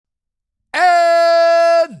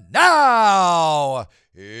now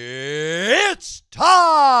it's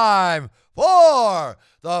time for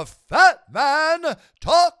the Fat Man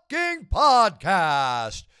Talking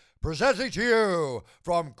Podcast. Presenting to you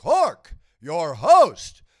from Cork, your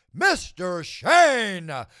host, Mr.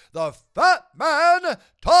 Shane, the Fat Man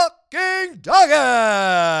Talking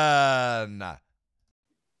Duggan.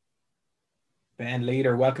 Ben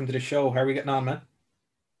Leader, welcome to the show. How are we getting on, man?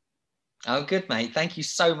 Oh, good, mate. Thank you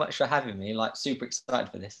so much for having me. Like, super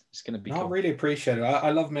excited for this. It's going to be cool. I really appreciate it.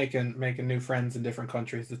 I love making new friends in different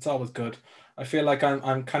countries. It's always good. I feel like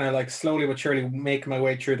I'm kind of like slowly but surely making my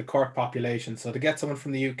way through the Cork population. So to get someone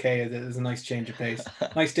from the UK is a nice change of pace.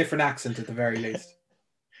 Nice different accent at the very least.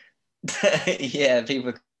 Yeah,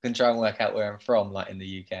 people can try and work out where I'm from, like in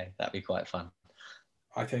the UK. That'd be quite fun.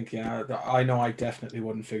 I think, yeah, I know I definitely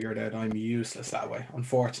wouldn't figure it out. I'm useless that way,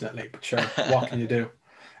 unfortunately. But sure, what can you do?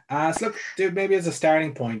 So look, dude, maybe as a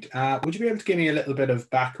starting point, would you be able to give me a little bit of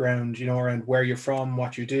background, around where you're from,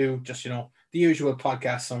 what you do, just, the usual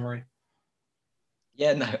podcast summary?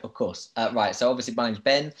 Yeah, no, of course. Right. So obviously my name's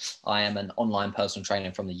Ben. I am an online personal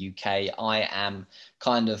trainer from the UK. I am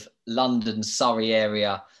kind of London, Surrey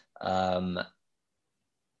area. The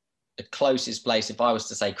closest place, if I was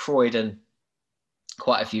to say Croydon,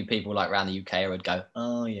 quite a few people like around the UK would go,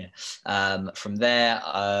 oh yeah. From there,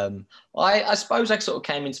 I suppose I sort of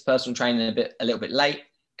came into personal training a little bit late,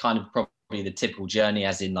 kind of probably the typical journey,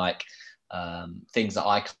 as in like things that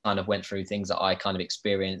I kind of went through, things that I kind of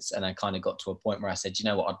experienced, and I kind of got to a point where I said, you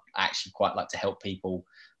know what, I'd actually quite like to help people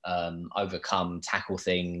overcome, tackle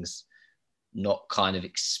things, not kind of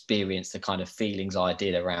experience the kind of feelings I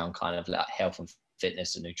did around kind of like health and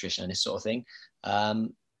fitness and nutrition and this sort of thing.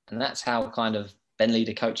 And that's how kind of Ben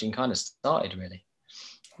Leader coaching kind of started, really.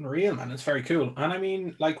 Unreal, man. It's very cool. And I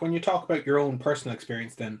mean, like when you talk about your own personal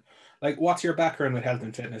experience, then like what's your background with health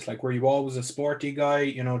and fitness? Like, were you always a sporty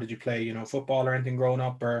guy? Did you play, football or anything growing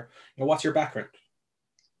up, or what's your background?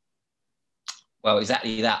 Well,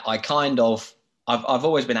 exactly that. I've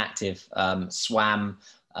always been active, swam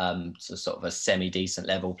to sort of a semi-decent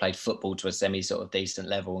level, played football to a semi-sort of decent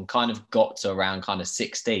level, and kind of got to around kind of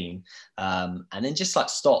 16, and then just like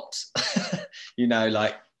stopped,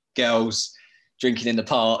 like girls drinking in the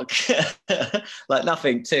park, like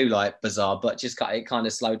nothing too like bizarre, but just it kind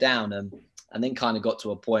of slowed down, and then kind of got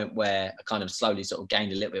to a point where I kind of slowly sort of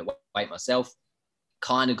gained a little bit of weight myself,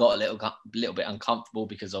 kind of got a little bit uncomfortable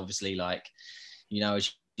because obviously like,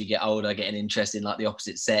 as you get older, getting interested in like the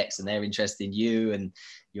opposite sex and they're interested in you, and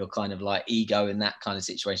your kind of like ego in that kind of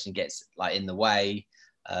situation gets like in the way.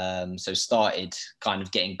 So started kind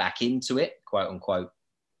of getting back into it, quote unquote,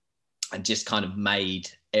 and just kind of made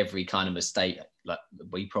every kind of mistake like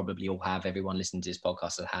we probably all have, everyone listening to this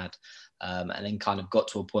podcast have had. And then kind of got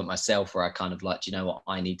to a point myself where I kind of like, you know what,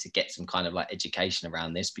 I need to get some kind of like education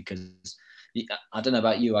around this, because I don't know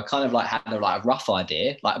about you, I kind of like had a rough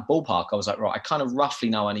idea, like a ballpark. I was like, right, I kind of roughly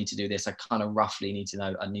know I need to do this. I kind of roughly need to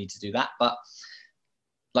know I need to do that. But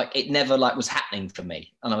like it never like was happening for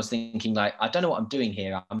me. And I was thinking like, I don't know what I'm doing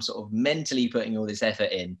here. I'm sort of mentally putting all this effort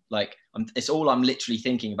in. Like it's all I'm literally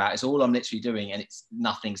thinking about. It's all I'm literally doing, and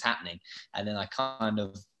nothing's happening. And then I kind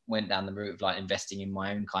of went down the route of like investing in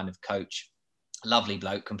my own kind of coach. Lovely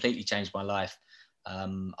bloke, completely changed my life.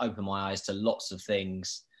 Opened my eyes to lots of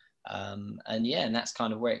things. And that's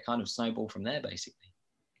kind of where it kind of snowballed from there, basically.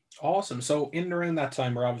 Awesome. So in and around that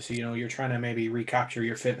time where obviously, you're trying to maybe recapture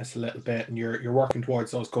your fitness a little bit and you're working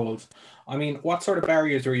towards those goals. I mean, what sort of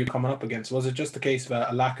barriers were you coming up against? Was it just a case of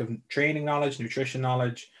a lack of training knowledge, nutrition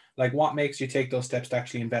knowledge? Like what makes you take those steps to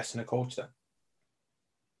actually invest in a coach then?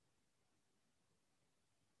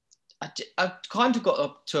 I kind of got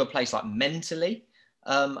up to a place like mentally.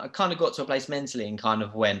 I kind of got to a place mentally and kind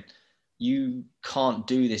of went, you can't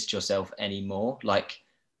do this to yourself anymore. Like,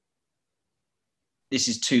 this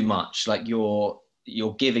is too much. Like you're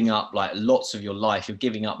giving up like lots of your life. You're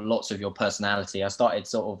giving up lots of your personality. I started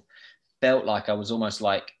sort of felt like I was almost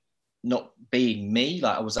like not being me.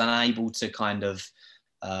 Like I was unable to kind of,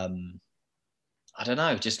 I don't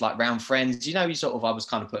know, just like round friends, I was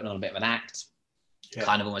kind of putting on a bit of an act,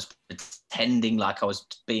 kind of almost pretending like I was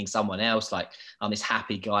being someone else. Like I'm this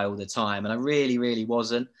happy guy all the time. And I really, really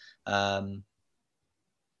wasn't.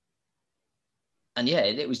 And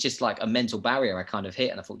it was just like a mental barrier I kind of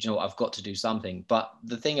hit. And I thought, what, I've got to do something. But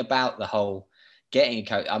the thing about the whole getting a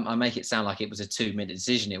coach, I make it sound like it was a 2-minute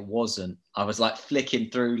decision. It wasn't. I was like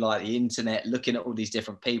flicking through like the internet, looking at all these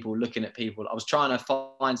different people, looking at people. I was trying to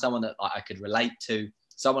find someone that I could relate to,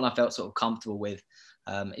 someone I felt sort of comfortable with.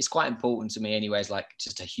 It's quite important to me anyways, like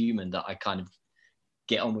just a human that I kind of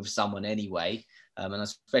get on with someone anyway. And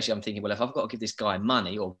especially I'm thinking, well, if I've got to give this guy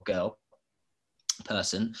money or girl,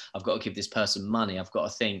 person, I've got to give this person money, I've got to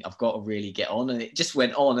think, I've got to really get on. And it just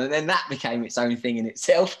went on, and then that became its own thing in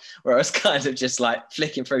itself, where I was kind of just like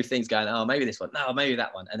flicking through things going, oh, maybe this one, no, maybe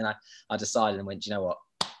that one. And then I decided and went, you know what,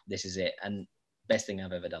 this is it, and best thing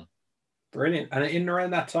I've ever done. Brilliant. And in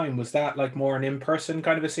around that time, was that like more an in-person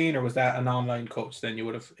kind of a scene, or was that an online coach then you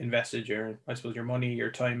would have invested your, I suppose, your money,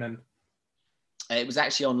 your time in? It was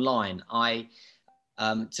actually online.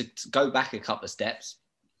 To go back a couple of steps,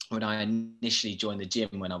 when I initially joined the gym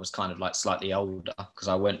when I was kind of like slightly older, because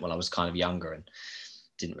I went when I was kind of younger and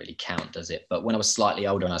didn't really count, does it? But when I was slightly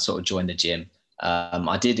older and I sort of joined the gym,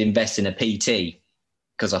 I did invest in a PT,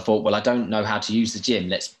 because I thought, well, I don't know how to use the gym.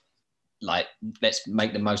 Let's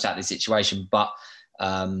make the most out of the situation. But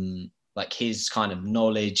like his kind of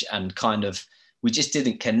knowledge and kind of, we just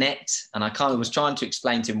didn't connect. And I kind of was trying to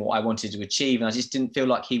explain to him what I wanted to achieve, and I just didn't feel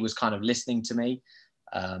like he was kind of listening to me.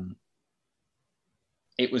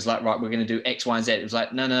 It was like, right, we're going to do X, Y, and Z. It was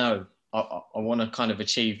like, no, I want to kind of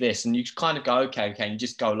achieve this. And you kind of go, okay, and you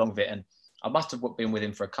just go along with it. And I must have been with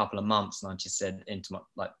him for a couple of months, and I just said to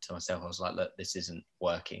myself, I was like, look, this isn't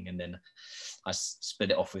working. And then I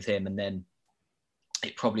split it off with him. And then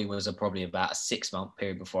it probably was probably about a 6-month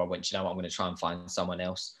period before I went, you know what, I'm going to try and find someone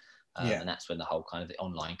else. And that's when the whole kind of the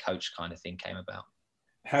online coach kind of thing came about.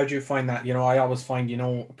 How do you find that? You know, I always find, you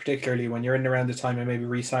know, particularly when you're in around the time of maybe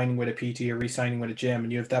re-signing with a PT or re-signing with a gym,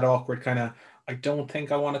 and you have that awkward kind of, I don't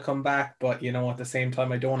think I want to come back, but, you know, at the same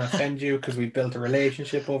time, I don't want to offend you because we built a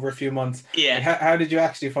relationship over a few months. Yeah. Like, how did you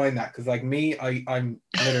actually find that? Because like me, I'm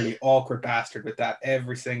literally awkward bastard with that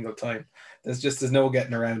every single time. There's no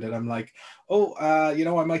getting around it. I'm like, you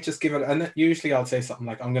know, I might just give it, and usually I'll say something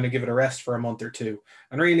like, I'm going to give it a rest for a month or two.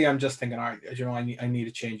 And really, I'm just thinking, all right, you know, I need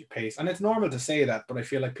a change of pace. And it's normal to say that, but I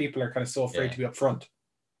feel like people are kind of so afraid to be upfront.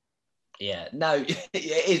 Yeah, no, it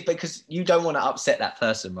is, because you don't want to upset that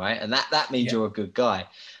person, right? And that means you're a good guy.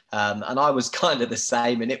 And I was kind of the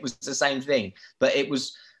same, and it was the same thing. But it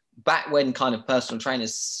was back when kind of personal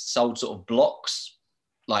trainers sold sort of blocks,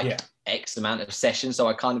 like X amount of sessions. So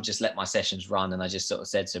I kind of just let my sessions run, and I just sort of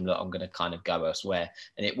said to him, look, I'm going to kind of go elsewhere.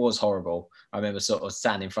 And it was horrible. I remember sort of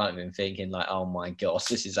standing in front of him thinking like, oh my gosh,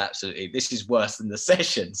 this is worse than the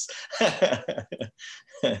sessions.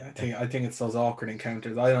 I think it's those awkward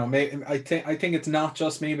encounters. I don't know. I think it's not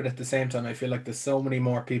just me, but at the same time, I feel like there's so many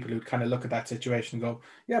more people who kind of look at that situation and go,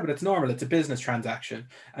 yeah, but it's normal. It's a business transaction.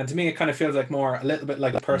 And to me, it kind of feels like a little bit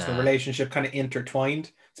like a personal relationship kind of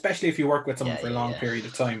intertwined, especially if you work with someone for a long period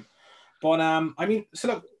of time. But I mean, so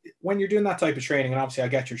look, when you're doing that type of training, and obviously I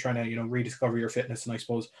get you're trying to, you know, rediscover your fitness and I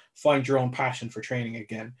suppose find your own passion for training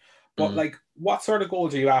again. But like, what sort of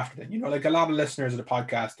goals are you after then? You know, like a lot of listeners of the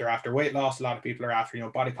podcast, they're after weight loss. A lot of people are after, you know,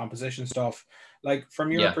 body composition stuff. Like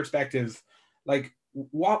from your perspective, like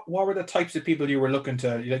what were the types of people you were looking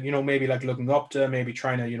to, you know, maybe like looking up to, maybe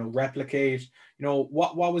trying to, you know, replicate, you know,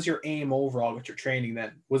 what was your aim overall with your training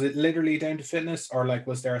then? Was it literally down to fitness, or like,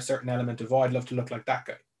 was there a certain element of, oh, I'd love to look like that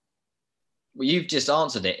guy? Well, you've just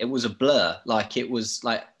answered it. It was a blur. Like it was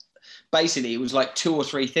like, basically it was like 2 or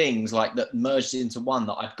 3 things like that merged into one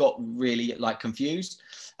that I've got really like confused.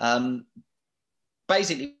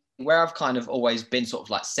 Basically where I've kind of always been sort of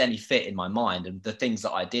like semi-fit in my mind, and the things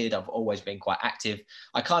that I did, I've always been quite active.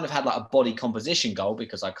 I kind of had like a body composition goal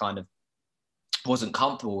because I kind of wasn't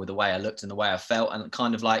comfortable with the way I looked and the way I felt. And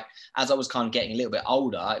kind of like, as I was kind of getting a little bit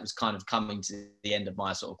older, it was kind of coming to the end of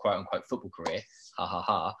my sort of quote unquote football career.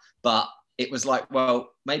 But it was like,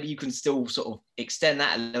 well, maybe you can still sort of extend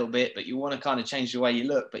that a little bit, but you want to kind of change the way you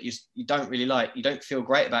look, but you don't feel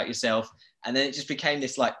great about yourself. And then it just became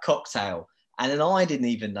this like cocktail. And then I didn't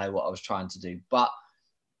even know what I was trying to do. But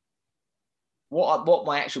what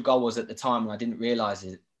my actual goal was at the time, and I didn't realize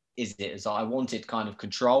is I wanted kind of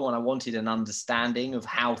control, and I wanted an understanding of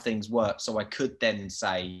how things work. So I could then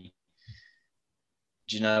say,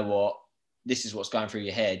 do you know what? This is what's going through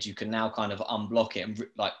your head. You can now kind of unblock it and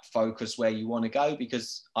like focus where you want to go,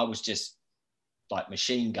 because I was just like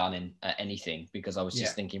machine gunning at anything, because I was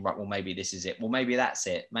just thinking, right, well, maybe this is it. Well, maybe that's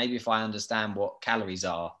it. Maybe if I understand what calories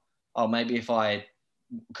are, maybe if I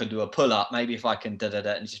could do a pull up, maybe if I can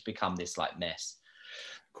and just become this like mess.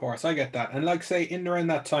 Of course, I get that. And like say in around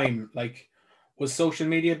that time, like, was social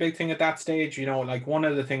media a big thing at that stage? You know, like one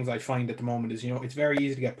of the things I find at the moment is, you know, it's very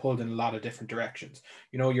easy to get pulled in a lot of different directions.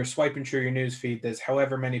 You know, you're swiping through your news feed. There's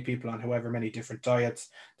however many people on however many different diets.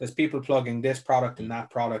 There's people plugging this product and that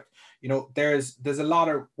product. You know, there's a lot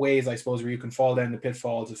of ways, I suppose, where you can fall down the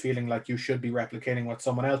pitfalls of feeling like you should be replicating what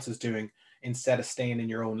someone else is doing instead of staying in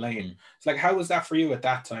your own lane. It's like, how was that for you at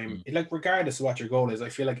that time? Like, regardless of what your goal is, I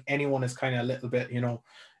feel like anyone is kind of a little bit, you know,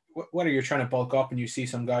 whether you're trying to bulk up and you see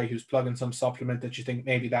some guy who's plugging some supplement that you think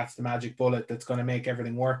maybe that's the magic bullet that's going to make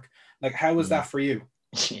everything work. Like, how was that for you?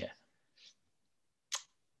 Yeah.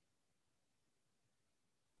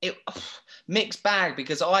 It mixed bag,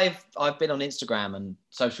 because I've been on Instagram and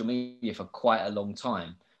social media for quite a long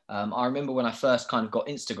time. I remember when I first kind of got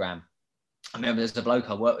Instagram, I remember there's a bloke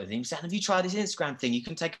I worked with, and he said, have you tried this Instagram thing? You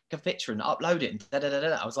can take a picture and upload it. And da, da, da,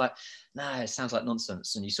 da. I was like, nah, it sounds like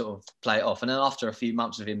nonsense. And you sort of play it off. And then after a few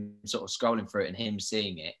months of him sort of scrolling through it and him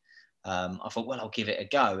seeing it, I thought, well, I'll give it a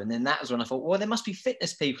go. And then that was when I thought, well, there must be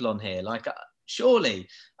fitness people on here. Like, surely.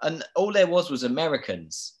 And all there was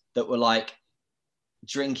Americans that were like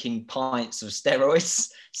drinking pints of steroids.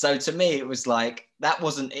 So to me, it was like, that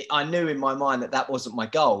wasn't, I knew in my mind that wasn't my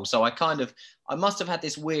goal. So I must have had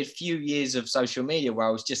this weird few years of social media where I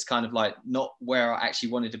was just kind of like not where I actually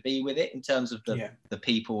wanted to be with it in terms of the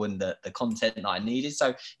people and the content that I needed.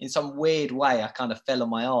 So in some weird way, I kind of fell on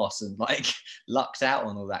my arse and like lucked out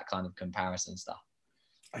on all that kind of comparison stuff.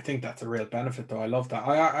 I think that's a real benefit though. I love that.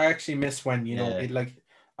 I actually miss when, you know, it like,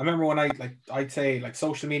 I remember when I'd say like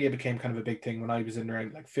social media became kind of a big thing when I was in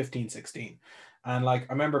around like 15, 16. And like,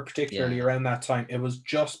 I remember particularly around that time, it was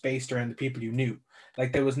just based around the people you knew.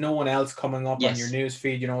 Like there was no one else coming up on your news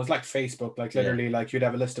feed. You know, it was like Facebook, like literally like you'd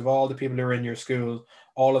have a list of all the people who were in your school,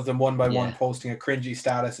 all of them one by one posting a cringy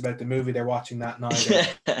status about the movie they're watching that night.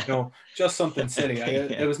 Or, you know, just something silly.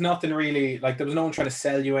 There was nothing really, like there was no one trying to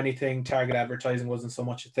sell you anything. Target advertising wasn't so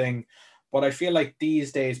much a thing. But I feel like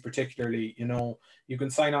these days, particularly, you know, you can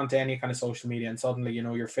sign on to any kind of social media and suddenly, you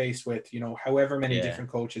know, you're faced with, you know, however many different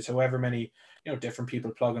coaches, however many, you know, different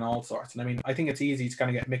people plugging all sorts. And I mean, I think it's easy to kind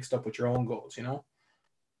of get mixed up with your own goals, you know?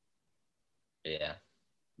 Yeah.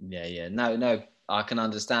 No, I can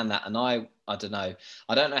understand that. And I don't know.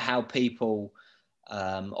 I don't know how people,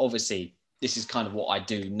 obviously, this is kind of what I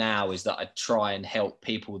do now, is that I try and help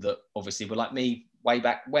people that obviously were like me way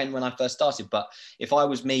back when I first started. But if I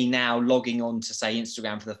was me now logging on to say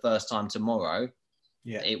Instagram for the first time tomorrow,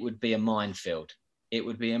 it would be a minefield. It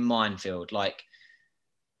would be a minefield. Like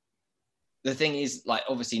the thing is, like,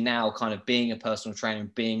 obviously now kind of being a personal trainer,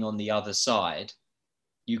 being on the other side,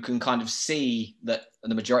 you can kind of see that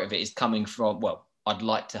the majority of it is coming from, well, I'd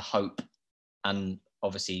like to hope, and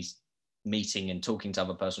obviously meeting and talking to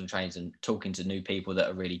other personal trainers and talking to new people that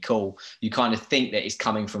are really cool, you kind of think that it's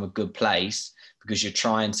coming from a good place because you're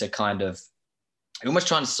trying to kind of, you're almost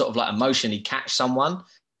trying to sort of like emotionally catch someone,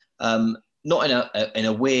 not in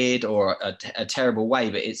a weird or a terrible way,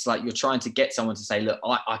 but it's like you're trying to get someone to say, look,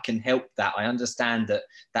 I can help that. I understand that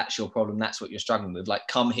that's your problem. That's what you're struggling with. Like,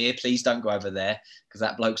 come here, please don't go over there because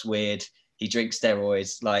that bloke's weird. He drinks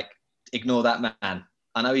steroids. Like, ignore that man.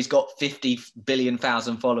 I know he's got 50 billion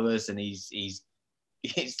thousand followers and he's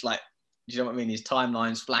like, do you know what I mean? His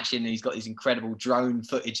timeline's flashing and he's got these incredible drone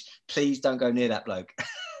footage. Please don't go near that bloke.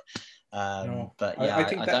 But yeah,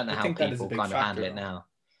 I don't know how people kind of handle it now.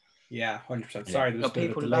 Yeah, 100%. Sorry, there's a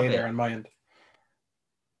bit of a delay there on my end.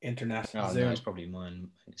 Internet. Oh, Zoom. no, it's probably mine.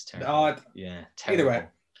 It's terrible. Yeah, terrible. Either way,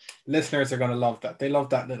 listeners are going to love that. They love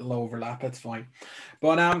that little overlap. It's fine.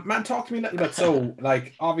 But man, talk to me a little bit. So,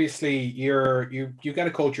 like, obviously, you get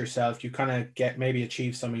a coach yourself. You kind of maybe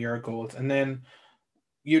achieve some of your goals, and then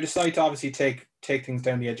you decide to obviously take things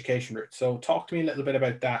down the education route. So, talk to me a little bit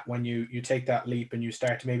about that when you take that leap and you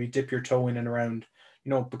start to maybe dip your toe in and around, you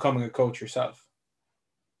know, becoming a coach yourself.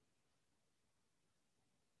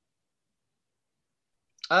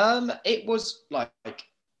 It was like,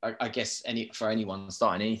 I guess for anyone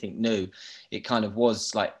starting anything new, it kind of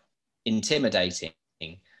was like intimidating.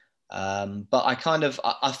 But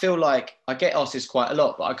I feel like I get asked this quite a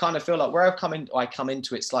lot, but I kind of feel like where I come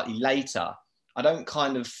into it slightly later, I don't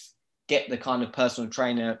kind of get the kind of personal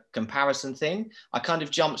trainer comparison thing. I kind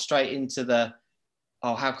of jump straight into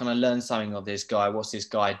how can I learn something of this guy? What's this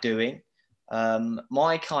guy doing?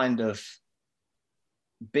 My kind of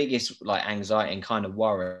biggest like anxiety and kind of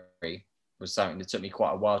worry was something that took me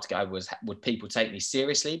quite a while to get over, was would people take me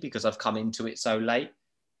seriously because I've come into it so late,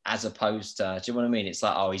 as opposed to, do you know what I mean? It's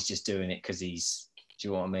like, oh, he's just doing it because do you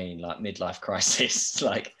know what I mean? Like midlife crisis,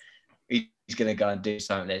 like he's going to go and do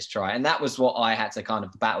something, let's try. And that was what I had to kind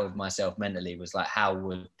of battle with myself mentally, was like, how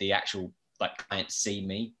would the actual like client see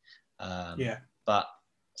me? But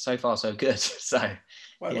so far so good. So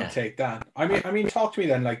well, we'll take that. I mean, talk to me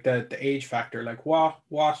then, like the age factor. Like what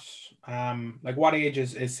age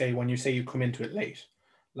is say when you say you come into it late?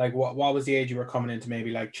 Like what was the age you were coming into maybe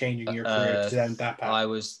like changing your career to down that path? I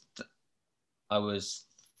was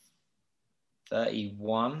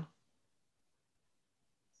 31.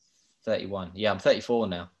 Yeah, I'm 34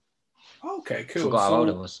 now. Okay, cool. Forgot how old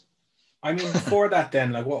I was. I mean, before that,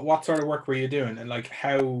 then, like, what sort of work were you doing, and like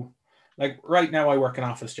how, like right now, I work an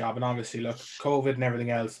office job, and obviously, look, COVID and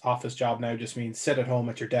everything else, office job now just means sit at home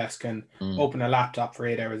at your desk and Mm, open a laptop for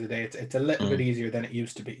 8 hours a day. It's a little bit mm, easier than it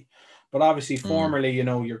used to be, but obviously, mm, formerly,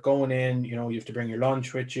 you're going in, you have to bring your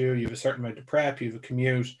lunch with you, you have a certain amount of prep, you have a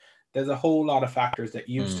commute. There's a whole lot of factors that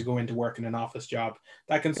used to mm, go into work in an office job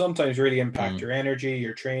that can sometimes really impact mm, your energy,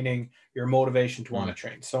 your training, your motivation to want to mm.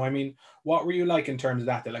 train. So, I mean, what were you like in terms of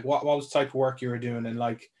that? Like, what was the type of work you were doing? And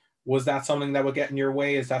like, was that something that would get in your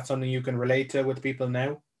way? Is that something you can relate to with people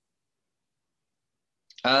now?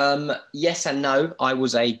 Yes and no. I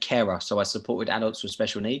was a carer, so I supported adults with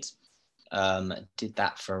special needs. Did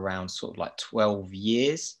that for around sort of like 12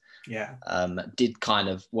 years. Yeah. Did kind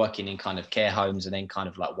of working in kind of care homes and then kind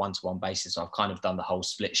of like one-to-one basis. So I've kind of done the whole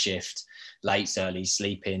split shift, late, early,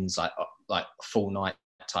 sleep-ins, like full night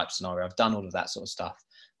type scenario. I've done all of that sort of stuff.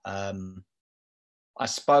 I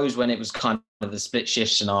suppose when it was kind of the split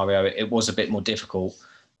shift scenario, it was a bit more difficult.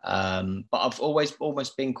 But I've always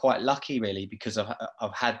almost been quite lucky, really, because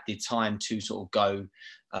I've had the time to sort of go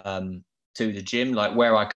to the gym, like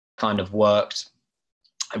where I kind of worked.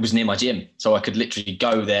 It was near my gym, so I could literally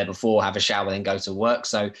go there before, have a shower, then go to work.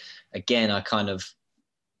 So again, I kind of,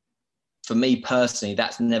 for me personally,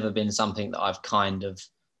 that's never been something that I've kind of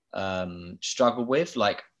struggled with.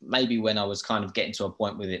 Like maybe when I was kind of getting to a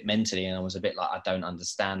point with it mentally, and I was a bit like, I don't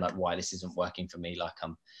understand like why this isn't working for me. Like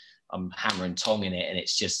I'm hammering tong in it, and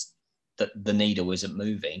it's just that the needle isn't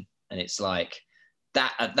moving. And it's like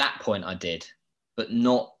that at that point I did, but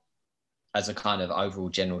not as a kind of overall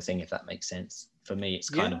general thing, if that makes sense. For me, it's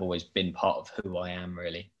kind of Yeah. always been part of who I am,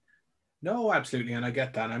 really. No, absolutely, and I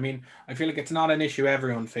get that. I mean, I feel like it's not an issue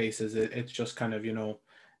everyone faces. It's just kind of, Mm,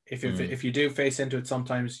 if you do face into it,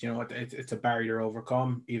 sometimes it's a barrier to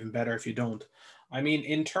overcome. Even better if you don't. I mean,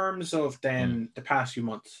 in terms of mm, then the past few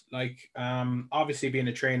months, like obviously being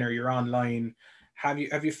a trainer, you're online. Have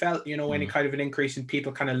you felt any mm, kind of an increase in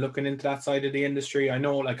people kind of looking into that side of the industry? I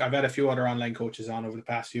know, like I've had a few other online coaches on over the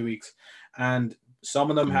past few weeks, and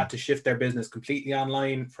some of them had mm. to shift their business completely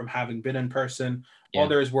online from having been in person. Yeah.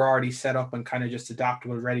 Others were already set up and kind of just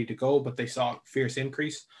adaptable, ready to go, but they saw a fierce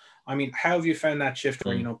increase. I mean, how have you found that shift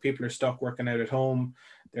where, Mm. people are stuck working out at home,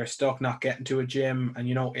 they're stuck not getting to a gym, and,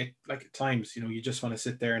 it like at times, you just want to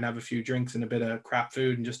sit there and have a few drinks and a bit of crap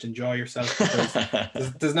food and just enjoy yourself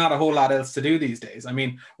because there's not a whole lot else to do these days. I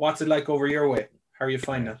mean, what's it like over your way? How are you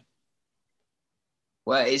finding Yeah. it?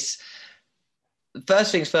 Well, it's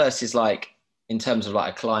first things first is like in terms of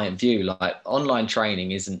like a client view, like online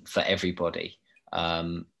training isn't for everybody.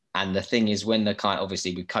 And the thing is, when the kind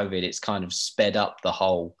obviously with COVID, it's kind of sped up the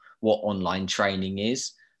whole what online training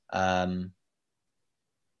is. Um,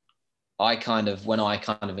 I kind of when I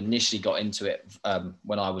kind of initially got into it,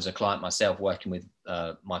 when I was a client myself working with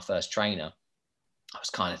my first trainer, I was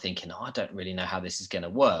kind of thinking, oh, I don't really know how this is going to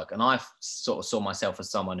work. And I sort of saw myself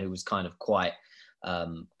as someone who was kind of quite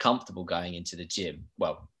comfortable going into the gym.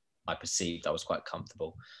 Well, I perceived I was quite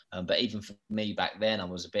comfortable. But even for me back then, I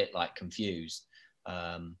was a bit like confused.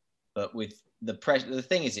 But with the pressure, the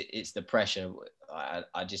thing is, it's the pressure.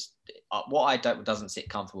 I just, what I don't, doesn't sit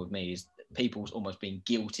comfortable with me is people almost being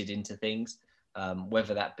guilted into things,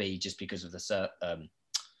 whether that be just because of the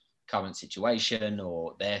current situation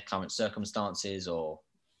or their current circumstances, or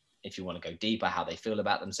if you want to go deeper, how they feel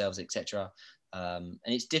about themselves, etc. And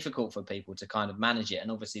it's difficult for people to kind of manage it.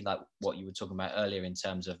 And obviously, like what you were talking about earlier in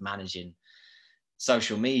terms of managing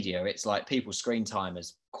social media, it's like people's screen time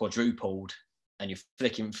has quadrupled, and you're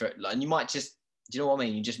flicking for it, and you might just, do you know what I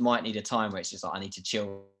mean? You just might need a time where it's just like, I need to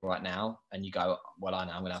chill right now. And you go, well, I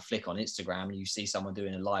know I'm going to flick on Instagram, and you see someone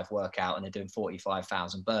doing a live workout and they're doing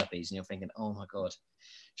 45,000 burpees, and you're thinking, oh my God,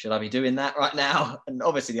 should I be doing that right now? And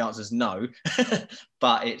obviously the answer is no,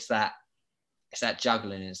 but it's that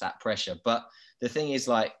juggling, it's that pressure. But the thing is,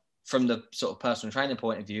 like, from the sort of personal training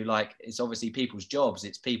point of view, like, it's obviously people's jobs,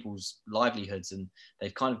 it's people's livelihoods, and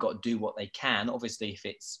they've kind of got to do what they can. Obviously, if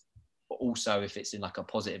it's in like a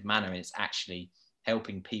positive manner and it's actually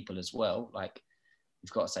helping people as well, like,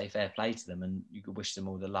 you've got to say fair play to them, and you could wish them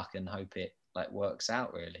all the luck and hope it like works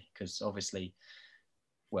out, really, because obviously,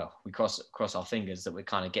 well, we cross our fingers that we're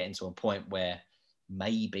kind of getting to a point where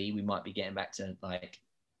maybe we might be getting back to like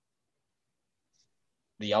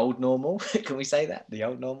the old normal. Can we say that? The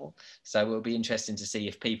old normal. So it'll be interesting to see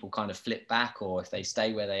if people kind of flip back or if they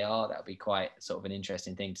stay where they are. That'll be quite sort of an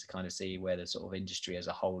interesting thing to kind of see where the sort of industry as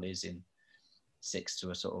a whole is in 6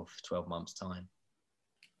 to a sort of 12 months time.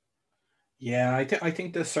 Yeah, I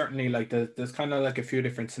think there's certainly like there's kind of like a few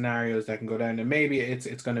different scenarios that can go down, and maybe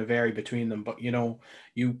it's going to vary between them. But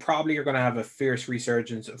you probably are going to have a fierce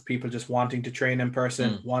resurgence of people just wanting to train in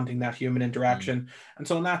person, Mm, wanting that human mm, interaction, and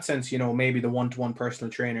so in that sense, maybe the one-to-one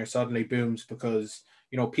personal trainer suddenly booms because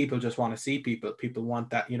people just want to see people. People want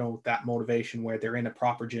that that motivation where they're in a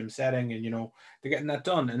proper gym setting and they're getting that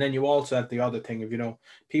done. And then you also have the other thing of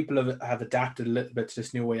people have adapted a little bit to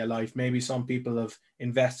this new way of life. Maybe some people have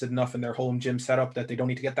invested enough in their home gym setup that they don't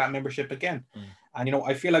need to get that membership again. mm, And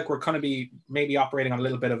I feel like we're going to be maybe operating on a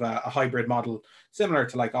little bit of a hybrid model, similar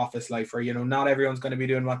to like office life, where not everyone's going to be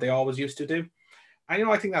doing what they always used to do. And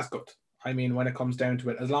I think that's good. I mean, when it comes down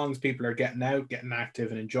to it, as long as people are getting out, getting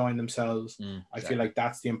active, and enjoying themselves, I feel exactly. like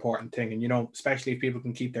that's the important thing. And especially if people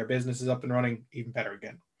can keep their businesses up and running, even better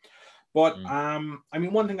again. But Mm, I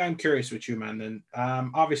mean, one thing I'm curious with you, man, and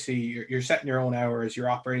obviously you're setting your own hours, you're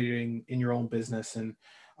operating in your own business, and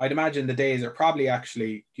I'd imagine the days are probably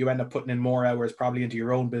actually you end up putting in more hours probably into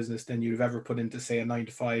your own business than you'd have ever put into say a 9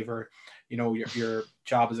 to 5 or your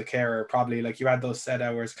job as a carer. Probably like you had those set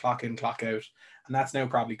hours, clock in, clock out, and that's now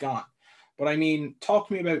probably gone. But I mean, talk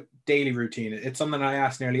to me about daily routine. It's something I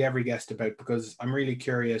ask nearly every guest about because I'm really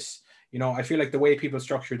curious. I feel like the way people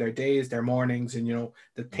structure their days, their mornings, and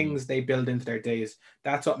the mm, things they build into their days,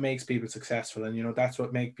 that's what makes people successful, and that's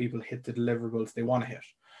what make people hit the deliverables they want to hit.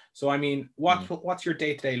 So I mean, mm. what's your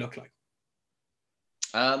day-to-day look like?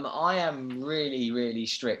 I am really, really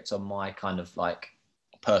strict on my kind of like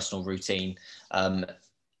personal routine. Um,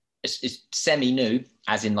 it's semi new,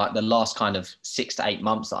 as in like the last kind of 6 to 8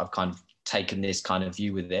 months that I've kind of taken this kind of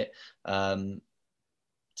view with it.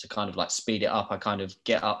 To kind of like speed it up, I kind of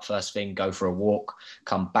get up first thing, go for a walk,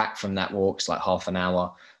 come back from that walk, it's like half an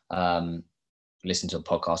hour, listen to a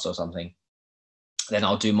podcast or something. Then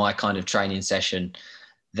I'll do my kind of training session.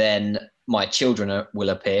 Then my children will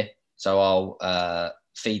appear. So I'll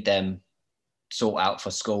feed them, sort out for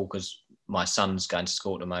school because my son's going to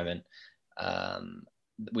school at the moment.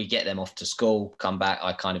 We get them off to school, come back.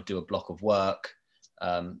 I kind of do a block of work,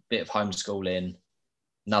 bit of homeschooling,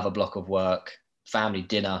 another block of work, family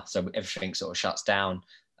dinner. So everything sort of shuts down.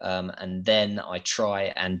 And then I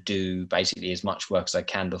try and do basically as much work as I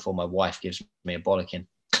can before my wife gives me a bollocking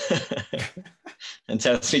and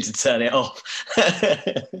tells me to turn it off.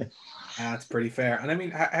 That's pretty fair. And I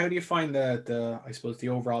mean, how do you find the I suppose the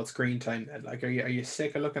overall screen time? Like, are you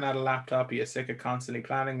sick of looking at a laptop? Are you sick of constantly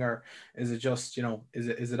planning, or is it just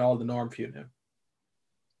is it all the norm for you now?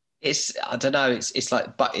 It's I don't know. It's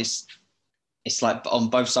like, but it's like on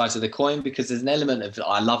both sides of the coin because there's an element of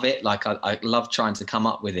I love it, like I love trying to come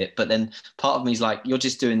up with it, but then part of me is like, you're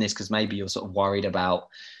just doing this because maybe you're sort of worried about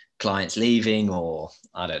clients leaving, or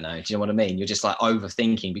I don't know, do you know what I mean? You're just like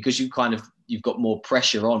overthinking because you've got more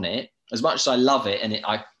pressure on it. As much as I love it, and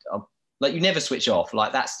I like, you never switch off.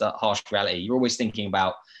 Like, that's the harsh reality. You're always thinking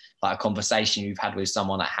about like a conversation you've had with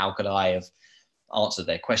someone, like how could I have answered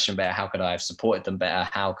their question better, how could I have supported them better,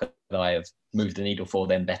 how could I have moved the needle for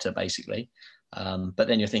them better, basically. But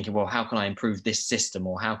then you're thinking, well, how can I improve this system,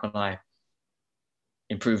 or how can I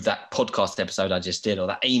improve that podcast episode I just did, or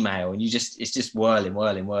that email? And it's just whirling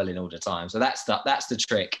all the time. So that's the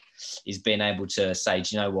trick, is being able to say,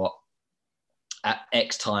 do you know what, at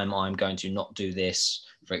X time I'm going to not do this.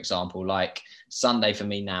 For example, like Sunday for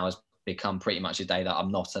me now has become pretty much a day that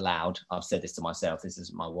I'm not allowed. I've said this to myself, this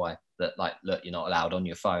is my wife, that like, look, you're not allowed on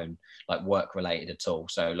your phone, like work related at all.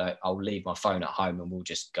 So like, I'll leave my phone at home and we'll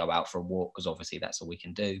just go out for a walk, because obviously that's all we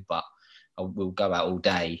can do. But we'll go out all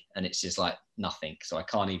day and it's just like nothing. So I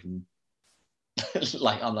can't even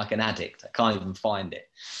like, I'm like an addict. I can't even find it.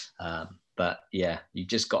 But yeah, you've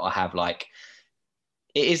just got to have like,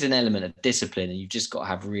 it is an element of discipline, and you've just got to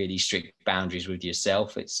have really strict boundaries with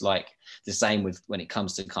yourself. It's like the same with when it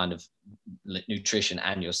comes to kind of nutrition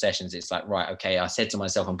and your sessions. It's like, right, okay, I said to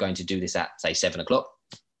myself, I'm going to do this at say 7 o'clock.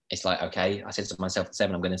 It's like, okay, I said to myself at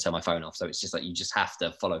 7, I'm going to turn my phone off. So it's just like, you just have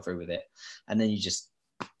to follow through with it. And then you just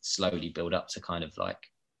slowly build up to kind of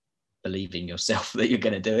like believing yourself that you're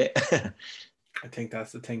going to do it. I think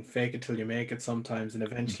that's the thing. Fake it till you make it sometimes, and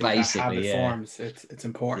eventually that habit Basically, yeah. forms. It's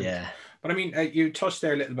important. Yeah. But I mean, you touched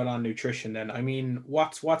there a little bit on nutrition. Then I mean,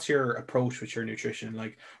 what's your approach with your nutrition?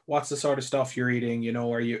 Like, what's the sort of stuff you're eating?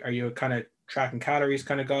 Are you a kind of tracking calories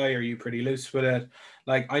kind of guy? Are you pretty loose with it?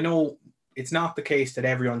 Like, I know it's not the case that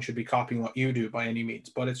everyone should be copying what you do by any means,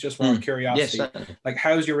 but it's just more Yes, curiosity. certainly. Like,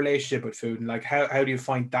 how's your relationship with food, and like how do you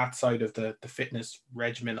find that side of the fitness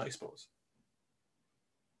regimen, I suppose?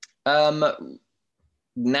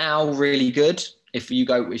 Now really good. If you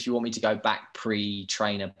want me to go back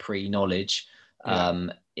pre-trainer, pre-knowledge, Yeah.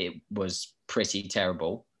 it was pretty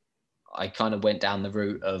terrible. I kind of went down the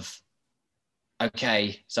route of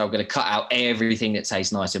okay, so I'm going to cut out everything that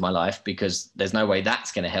tastes nice in my life because there's no way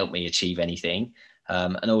that's going to help me achieve anything.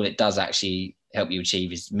 And all it does actually help you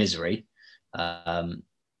achieve is misery. And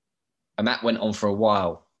that went on for a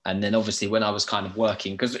while. And then obviously when I was kind of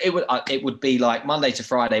working, because it would be like Monday to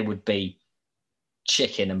Friday would be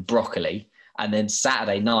chicken and broccoli. And then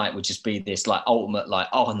Saturday night would just be this like ultimate, like,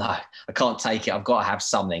 oh no, I can't take it. I've got to have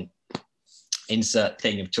something. Insert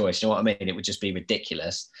thing of choice. You know what I mean? It would just be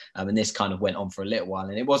ridiculous. And this kind of went on for a little while.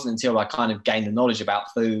 And it wasn't until I kind of gained the knowledge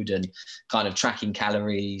about food and kind of tracking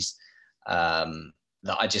calories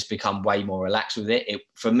that I just become way more relaxed with it.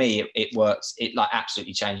 For me, it works. It like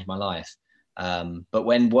absolutely changed my life. But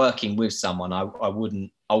when working with someone, I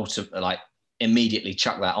wouldn't immediately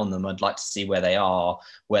chuck that on them. I'd like to see where they are,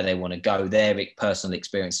 where they want to go, their personal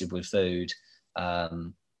experiences with food.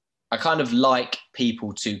 I kind of like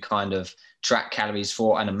people to kind of track calories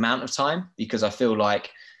for an amount of time because I feel like,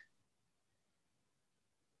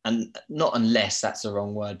 and not unless that's the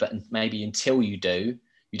wrong word, but maybe until you do,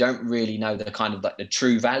 you don't really know the kind of like the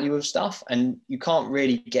true value of stuff. And you can't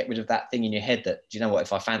really get rid of that thing in your head that, do you know what,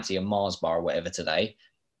 if I fancy a Mars bar or whatever today,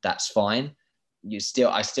 that's fine. I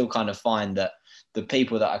still kind of find that the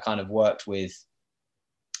people that I kind of worked with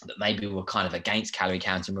that maybe were kind of against calorie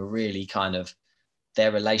counting were really kind of,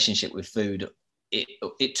 their relationship with food,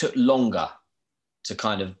 it took longer to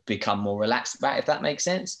kind of become more relaxed about it, if that makes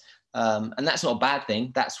sense. And that's not a bad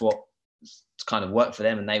thing. That's what kind of worked for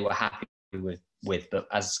them and they were happy with. But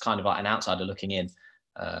as kind of like an outsider looking in,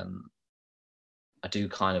 I do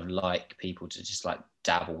kind of like people to just like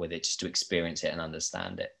dabble with it, just to experience it and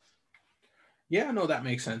understand it. Yeah, no, that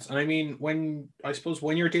makes sense. And I mean, when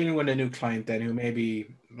you're dealing with a new client then who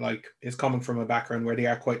maybe like is coming from a background where they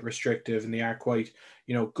are quite restrictive and they are quite,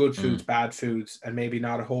 good foods, bad foods, and maybe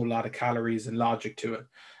not a whole lot of calories and logic to it.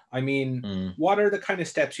 I mean, what are the kind of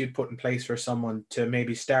steps you'd put in place for someone to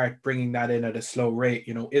maybe start bringing that in at a slow rate?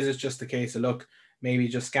 Is it just the case of, look, maybe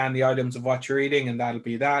just scan the items of what you're eating and that'll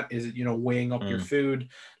be that? Is it, weighing up your food?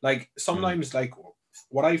 Like sometimes like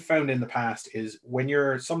what I've found in the past is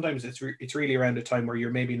when sometimes it's really around a time where you're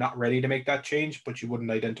maybe not ready to make that change, but you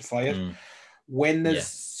wouldn't identify it. When there's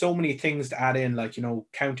so many things to add in, like,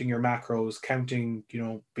 counting your macros, counting,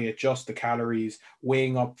 be it just the calories,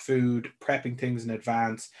 weighing up food, prepping things in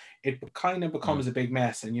advance, it kind of becomes a big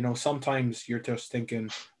mess. And, sometimes you're just thinking,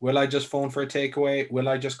 will I just phone for a takeaway? Will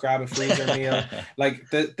I just grab a freezer meal? Like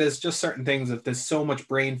there's just certain things that there's so much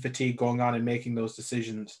brain fatigue going on in making those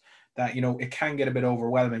decisions that, it can get a bit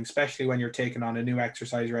overwhelming, especially when you're taking on a new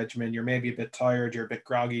exercise regimen. You're maybe a bit tired, you're a bit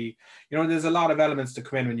groggy. There's a lot of elements to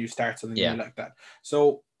come in when you start something new like that.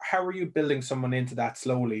 So how are you building someone into that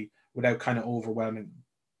slowly without kind of overwhelming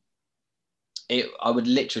them? I would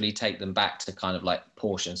literally take them back to kind of like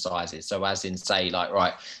portion sizes. So as in say like,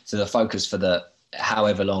 right, so the focus for the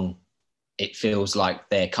however long it feels like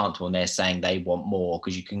they're comfortable and they're saying they want more,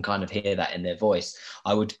 because you can kind of hear that in their voice.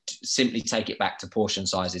 I would simply take it back to portion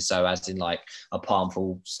sizes. So as in like a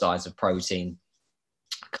palmful size of protein,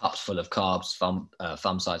 cups full of carbs,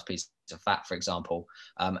 thumb size piece of fat, for example.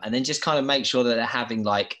 And then just kind of make sure that they're having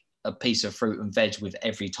like a piece of fruit and veg with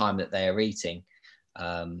every time that they are eating.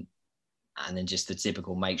 And then just the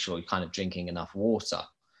typical, make sure you're kind of drinking enough water.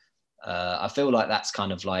 I feel like that's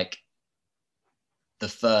kind of like the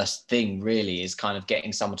first thing really, is kind of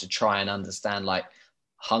getting someone to try and understand like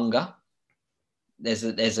hunger.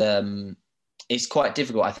 It's quite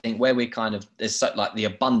difficult, I think, where we kind of, there's so, like the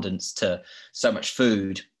abundance to so much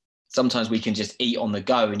food. Sometimes we can just eat on the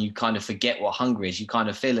go and you kind of forget what hunger is. You kind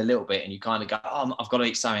of feel a little bit and you kind of go, oh, I've got to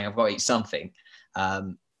eat something. I've got to eat something.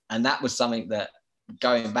 And that was something that,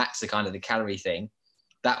 going back to kind of the calorie thing,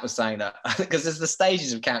 that was saying that, because there's the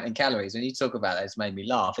stages of counting calories. When you talk about that, it's made me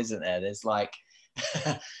laugh, isn't there? There's like,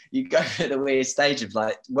 you go through the weird stage of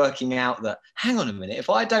like working out that, hang on a minute, if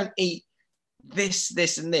I don't eat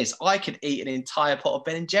this and this, I could eat an entire pot of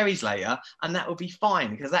Ben and Jerry's later and that would be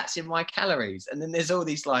fine because that's in my calories. And then there's all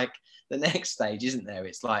these, like, the next stage, isn't there?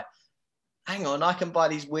 It's like, hang on, I can buy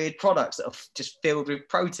these weird products that are just filled with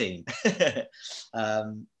protein.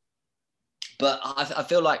 But I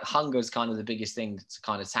feel like hunger is kind of the biggest thing to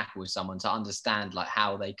kind of tackle with someone, to understand like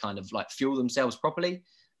how they kind of like fuel themselves properly.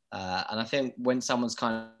 And I think when someone's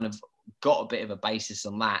kind of got a bit of a basis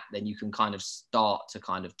on that, then you can kind of start to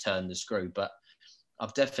kind of turn the screw. But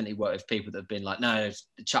I've definitely worked with people that have been like, no,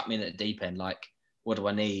 chuck me in at the deep end. Like, what do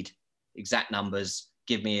I need? Exact numbers,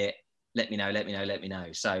 give me it. Let me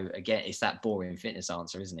know. So again, it's that boring fitness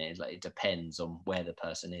answer, isn't it? It's like, it depends on where the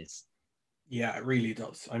person is. Yeah, it really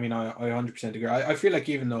does. I mean, I 100% agree. I feel like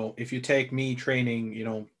even though if you take me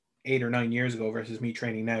training, 8 or 9 years ago versus me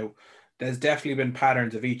training now, there's definitely been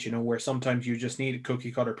patterns of each, you know, where sometimes you just need a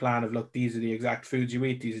cookie cutter plan of, look, these are the exact foods you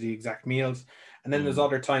eat, these are the exact meals. And then there's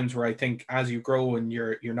other times where I think as you grow and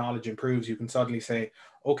your knowledge improves, you can suddenly say,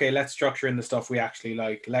 okay, let's structure in the stuff we actually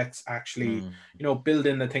like. Let's actually, you know, build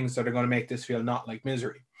in the things that are going to make this feel not like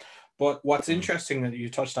misery. But what's interesting that you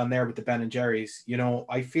touched on there with the Ben and Jerry's, you know,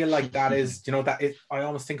 I feel like that is, you know, I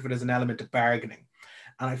almost think of it as an element of bargaining.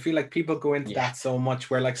 And I feel like people go into that so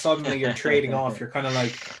much where like suddenly you're trading off. You're kind of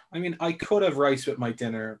like, I mean, I could have rice with my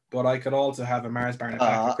dinner, but I could also have a Mars bar and a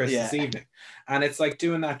pack of crisps this evening. And it's like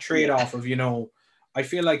doing that trade-off of, you know, I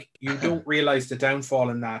feel like you don't realize the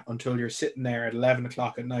downfall in that until you're sitting there at 11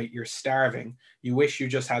 o'clock at night, you're starving. You wish you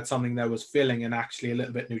just had something that was filling and actually a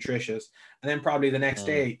little bit nutritious. And then probably the next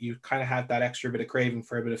day, you kind of had that extra bit of craving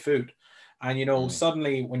for a bit of food. And, you know,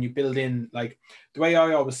 suddenly when you build in, like the way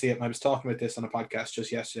I always see it, and I was talking about this on a podcast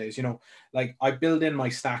just yesterday, is, you know, like I build in my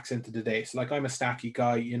snacks into the day. So like I'm a snacky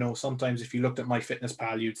guy, you know, sometimes if you looked at my Fitness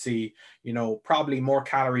Pal, you'd see, you know, probably more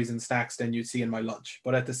calories in snacks than you'd see in my lunch.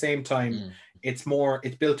 But at the same time, it's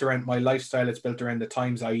built around my lifestyle. It's built around the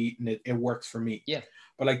times I eat, and it works for me. Yeah.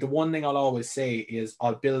 But like the one thing I'll always say is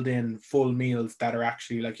I'll build in full meals that are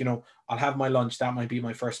actually like, you know, I'll have my lunch. That might be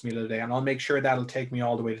my first meal of the day. And I'll make sure that'll take me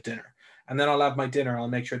all the way to dinner. And then I'll have my dinner. I'll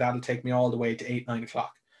make sure that'll take me all the way to 8, 9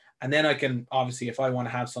 o'clock. And then I can, obviously, if I want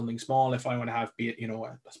to have something small, if I want to have, be it, you know,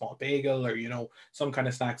 a small bagel or, you know, some kind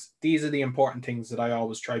of snacks, these are the important things that I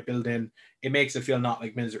always try build in. It makes it feel not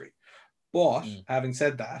like misery. But having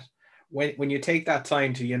said that, when you take that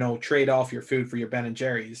time to, you know, trade off your food for your Ben and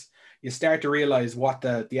Jerry's, you start to realize what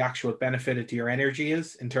the actual benefit to your energy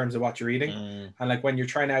is in terms of what you're eating. And like when you're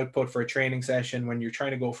trying to output for a training session, when you're trying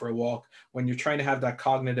to go for a walk, when you're trying to have that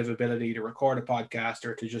cognitive ability to record a podcast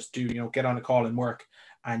or to just do, you know, get on a call and work,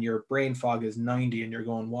 and your brain fog is 90 and you're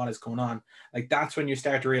going, what is going on? Like that's when you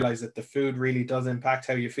start to realize that the food really does impact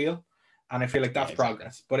how you feel. And I feel like that's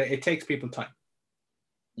progress, but it takes people time.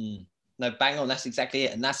 No, bang on. That's exactly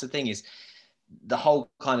it. And that's the thing is, the whole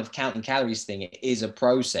kind of counting calories thing is a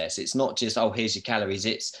process. It's not just, oh, here's your calories.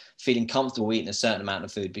 It's feeling comfortable eating a certain amount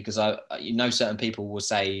of food, because you know, certain people will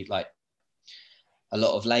say, like a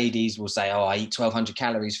lot of ladies will say, oh, I eat 1,200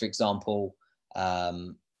 calories, for example.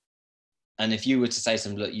 And if you were to say to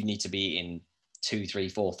them, look, you need to be eating 200,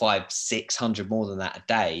 300, 400, 500, 600 more than that a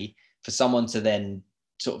day, for someone to then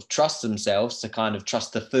sort of trust themselves, to kind of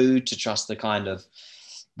trust the food, to trust the kind of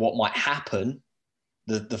what might happen,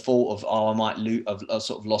 the thought of, oh, I might I've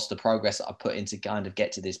sort of lost the progress that I put in to kind of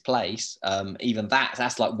get to this place. Even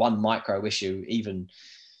that's like one micro issue, even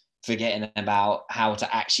forgetting about how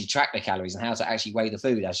to actually track the calories and how to actually weigh the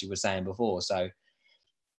food, as you were saying before. So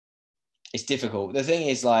it's difficult. The thing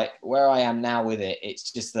is, like where I am now with it,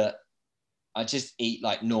 it's just that I just eat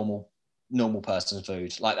like normal person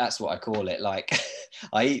food. Like that's what I call it. Like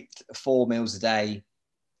I eat 4 meals a day,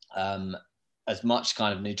 as much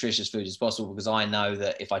kind of nutritious food as possible, because I know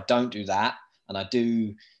that if I don't do that, and I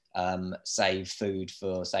do save food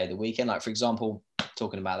for, say, the weekend, like for example,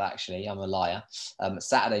 talking about that, actually, I'm a liar.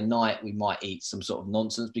 Saturday night, we might eat some sort of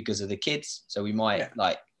nonsense because of the kids. So we might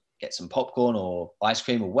like get some popcorn or ice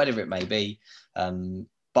cream or whatever it may be.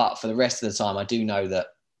 But for the rest of the time, I do know that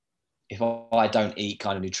if I don't eat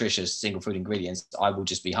kind of nutritious single food ingredients, I will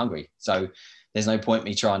just be hungry. So there's no point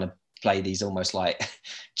me trying to play these almost like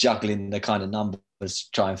juggling the kind of numbers,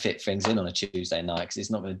 try and fit things in on a Tuesday night, because it's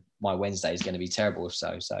not going to, my Wednesday is going to be terrible if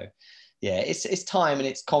so. So yeah, it's time and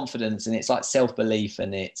it's confidence and it's like self-belief,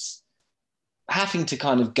 and it's having to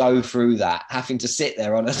kind of go through that, having to sit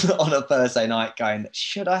there on a Thursday night going,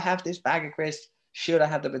 should I have this bag of crisps? Should I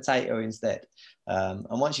have the potato instead? And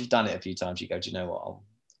once you've done it a few times, you go, do you know what?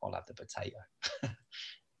 I'll have the potato.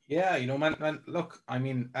 Yeah, you know, man, look, I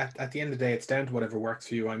mean, at the end of the day, it's down to whatever works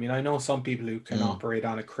for you. I mean, I know some people who can operate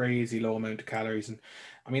on a crazy low amount of calories, and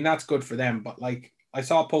I mean, that's good for them. But like, I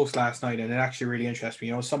saw a post last night and it actually really interested me.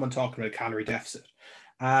 You know, someone talking about a calorie deficit.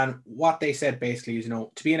 And what they said basically is, you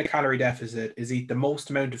know, to be in a calorie deficit is eat the most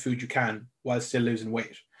amount of food you can while still losing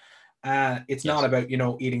weight. It's not about, you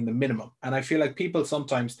know, eating the minimum. And I feel like people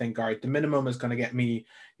sometimes think, all right, the minimum is going to get me,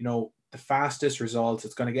 you know, the fastest results.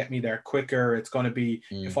 It's going to get me there quicker. It's going to be,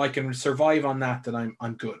 if I can survive on that, then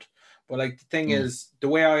I'm good. But like the thing is, the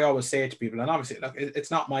way I always say it to people, and obviously, look,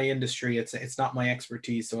 it's not my industry, it's not my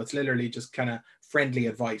expertise, so it's literally just kind of friendly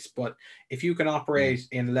advice. But if you can operate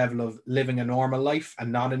in a level of living a normal life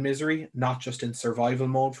and not in misery, not just in survival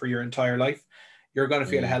mode for your entire life, you're going to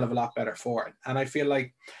feel a hell of a lot better for it. And I feel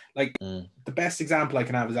like the best example I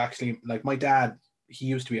can have is actually like my dad. He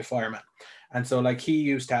used to be a fireman. And so like he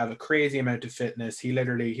used to have a crazy amount of fitness. He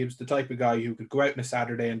was the type of guy who could go out on a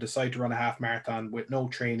Saturday and decide to run a half marathon with no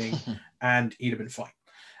training and he'd have been fine.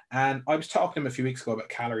 And I was talking to him a few weeks ago about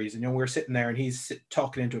calories, and we were sitting there, and he's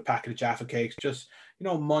talking into a packet of Jaffa cakes, just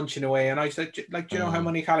munching away. And I said, like, do you know how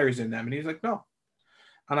many calories in them? And he's like, no.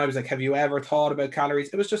 And I was like, have you ever thought about calories?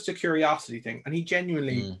 It was just a curiosity thing. And he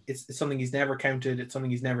genuinely, it's something he's never counted. It's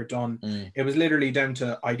something he's never done. It was literally down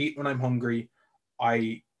to, I'd eat when I'm hungry.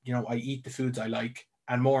 I eat the foods I like.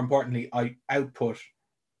 And more importantly, I output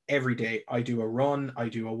every day. I do a run, I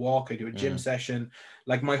do a walk, I do a gym session.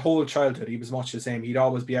 Like my whole childhood, he was much the same. He'd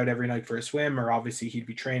always be out every night for a swim, or obviously he'd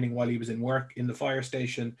be training while he was in work in the fire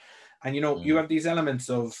station. And, you have these elements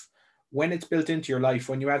of, when it's built into your life,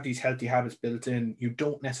 when you have these healthy habits built in, you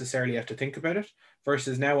don't necessarily have to think about it.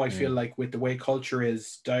 Versus now I feel like with the way culture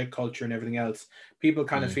is, diet culture and everything else, people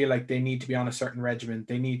kind of feel like they need to be on a certain regimen.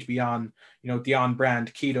 They need to be on, the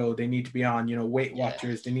on-brand keto. They need to be on, Weight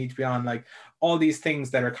Watchers. They need to be on like all these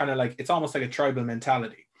things that are kind of like, it's almost like a tribal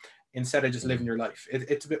mentality instead of just living your life.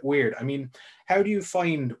 It's a bit weird. I mean, how do you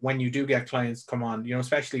find when you do get clients come on,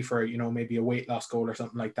 especially for, maybe a weight loss goal or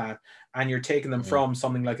something like that, and you're taking them from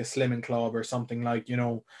something like a Slimming Club or something like,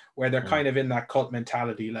 where they're kind of in that cult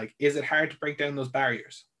mentality, like, is it hard to break down those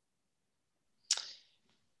barriers?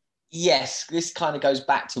 Yes, this kind of goes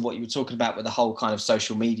back to what you were talking about with the whole kind of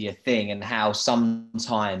social media thing, and how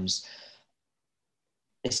sometimes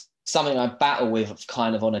it's something I battle with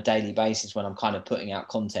kind of on a daily basis when I'm kind of putting out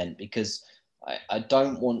content, because I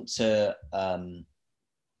don't want to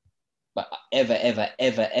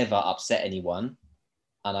ever upset anyone.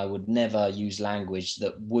 And I would never use language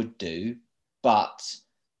that would do, but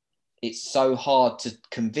it's so hard to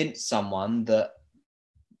convince someone that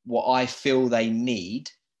what I feel they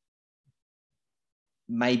need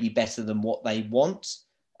may be better than what they want.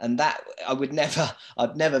 And that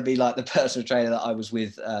I'd never be like the personal trainer that I was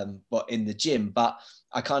with in the gym. But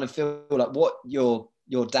I kind of feel like what your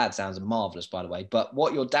dad, sounds marvelous, by the way, but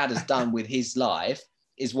what your dad has done with his life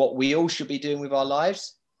is what we all should be doing with our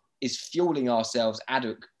lives, is fueling ourselves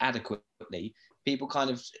adequately. People kind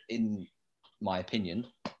of, in my opinion,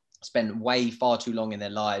 spend far too long in their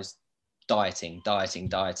lives dieting.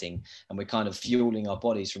 And we're kind of fueling our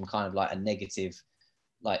bodies from kind of like a negative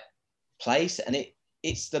like place. And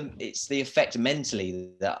it's the effect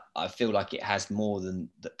mentally that I feel like it has more than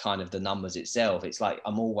the kind of the numbers itself. It's like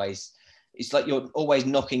you're always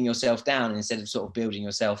knocking yourself down instead of sort of building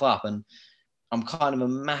yourself up. And I'm kind of a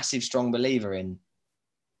massive strong believer in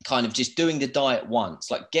kind of just doing the diet once,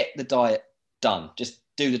 like get the diet done, just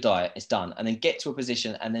do the diet, it's done, and then get to a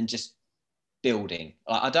position and then just building.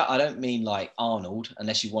 Like, I don't mean like Arnold,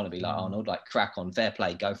 unless you want to be like Arnold, like crack on, fair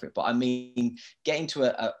play, go for it. But I mean getting to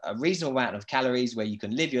a reasonable amount of calories where you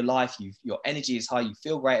can live your life, your energy is high, you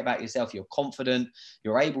feel great about yourself, you're confident,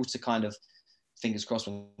 you're able to kind of, fingers crossed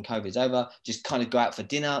when COVID's over, just kind of go out for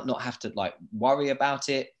dinner, not have to like worry about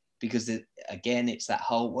it, because again, it's that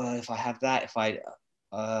whole, well, if I have that, if I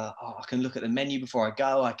can look at the menu before I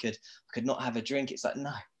go, I could not have a drink. It's like,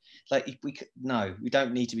 no, like we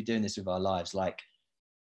don't need to be doing this with our lives. Like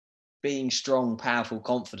being strong, powerful,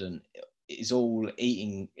 confident is all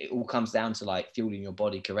eating. It all comes down to like fueling your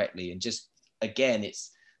body correctly. And just, again,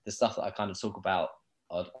 it's the stuff that I kind of talk about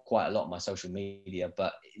quite a lot on my social media,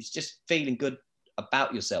 but it's just feeling good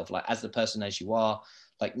about yourself, like as the person as you are,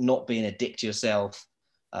 like not being a dick to yourself,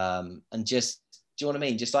 and just, do you know what I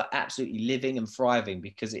mean? Just like absolutely living and thriving,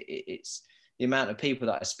 because it's the amount of people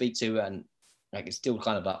that I speak to, and like it still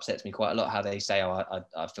kind of upsets me quite a lot how they say, oh,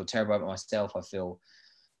 I feel terrible about myself. I feel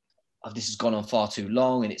this has gone on far too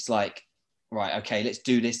long. And it's like, right, okay, let's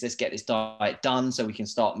do this. Let's get this diet done so we can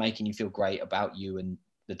start making you feel great about you and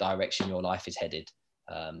the direction your life is headed.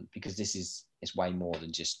 Because it's way more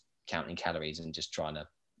than just counting calories and just trying to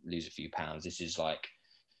lose a few pounds. This is like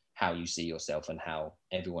how you see yourself and how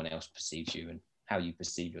everyone else perceives you and how you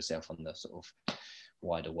perceive yourself on the sort of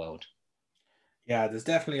wider world. Yeah, there's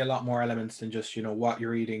definitely a lot more elements than just, what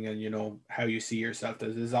you're eating and, how you see yourself.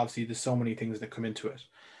 There's so many things that come into it.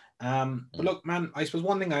 But look, man, I suppose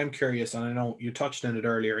one thing I'm curious, and I know you touched on it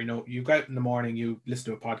earlier, you go out in the morning, you listen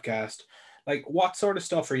to a podcast. Like, what sort of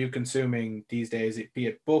stuff are you consuming these days? Be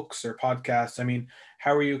it books or podcasts? I mean,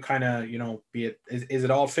 how are you kind of, is it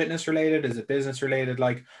all fitness related? Is it business related?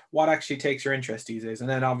 Like, what actually takes your interest these days? And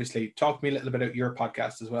then obviously talk to me a little bit about your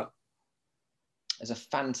podcast as well. There's a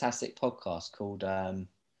fantastic podcast called,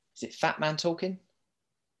 is it Fat Man Talking?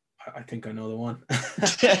 I think I know the one.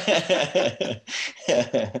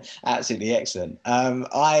 Absolutely excellent.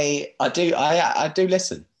 I do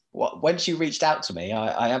listen. Once you reached out to me,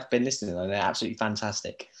 I have been listening, and they're absolutely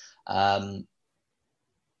fantastic.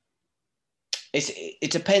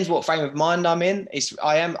 It depends what frame of mind I'm in.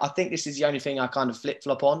 I think this is the only thing I kind of flip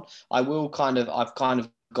flop on. I've kind of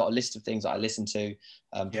got a list of things that I listen to.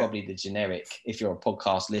 Probably the generic. If you're a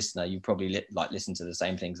podcast listener, you probably listen to the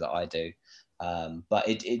same things that I do. But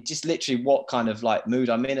it just literally what kind of like mood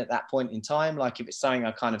I'm in at that point in time. Like if it's something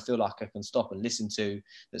I kind of feel like I can stop and listen to,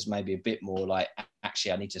 that's maybe a bit more like,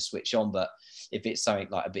 actually I need to switch on. But if it's something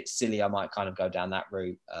like a bit silly, I might kind of go down that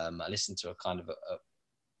route. I listen to a kind of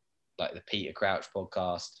like the Peter Crouch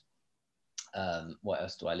podcast. What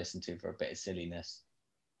else do I listen to for a bit of silliness?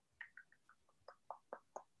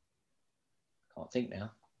 Can't think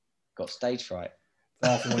now. Got stage fright. It's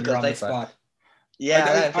awful when you're on the spot.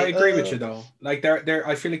 Yeah, I agree with you though. Like there,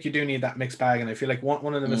 I feel like you do need that mixed bag, and I feel like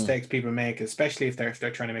one of the mistakes people make, especially if they're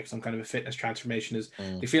trying to make some kind of a fitness transformation, is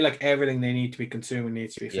they feel like everything they need to be consuming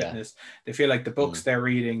needs to be fitness. They feel like the books they're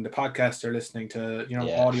reading, the podcasts they're listening to,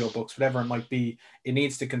 audio books, whatever it might be, it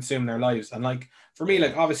needs to consume their lives. And like for me,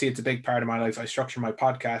 like obviously it's a big part of my life. I structure my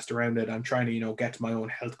podcast around it. I'm trying to get to my own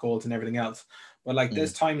health goals and everything else. But like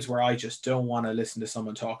there's times where I just don't want to listen to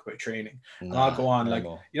someone talk about training. And I'll go on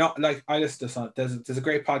like I listen to some, there's a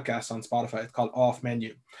great podcast on Spotify. It's called Off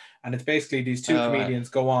Menu. And it's basically these two comedians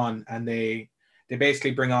go on and they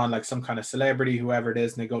basically bring on like some kind of celebrity, whoever it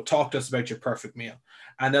is, and they go, talk to us about your perfect meal.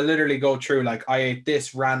 And they'll literally go through like, I ate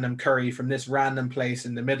this random curry from this random place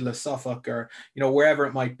in the middle of Suffolk, or wherever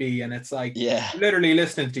it might be. And it's like literally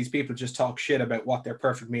listening to these people just talk shit about what their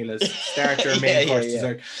perfect meal is, starter, main course,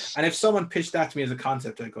 dessert. And if someone pitched that to me as a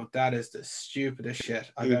concept, I go, that is the stupidest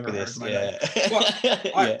shit I've ever heard in my life.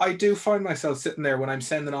 But I do find myself sitting there when I'm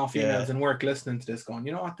sending off emails and work, listening to this, going,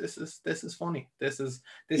 you know what, this is funny. This is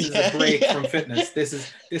a break from fitness. This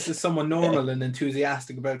is someone normal and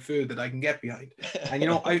enthusiastic about food that I can get behind.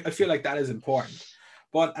 And I feel like that is important.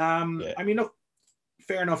 But I mean, look,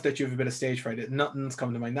 fair enough that you have a bit of stage fright. Nothing's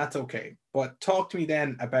coming to mind. That's okay. But talk to me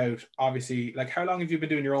then about, obviously, like, how long have you been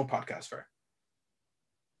doing your own podcast for?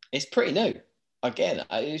 It's pretty new. Again,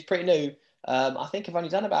 it's pretty new. I think I've only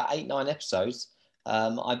done about 8-9 episodes.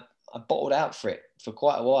 I bottled out for it for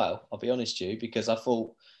quite a while, I'll be honest with you, because I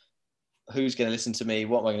thought, who's going to listen to me?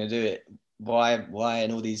 What am I going to do it? Why?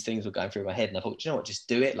 And all these things were going through my head. And I thought, do you know what? Just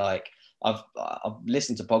do it. Like, I've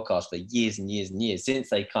listened to podcasts for years and years and years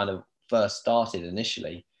since they kind of first started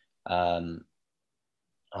initially. I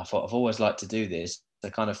thought I've always liked to do this. I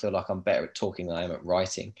kind of feel like I'm better at talking than I am at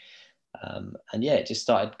writing. And it just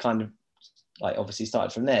started kind of like, obviously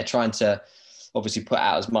started from there, trying to obviously put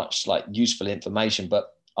out as much like useful information. But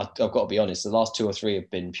I've got to be honest, the last 2 or 3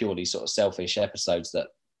 have been purely sort of selfish episodes that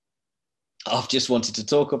I've just wanted to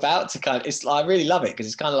talk about. I really love it because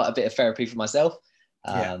it's kind of like a bit of therapy for myself.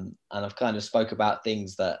 And I've kind of spoke about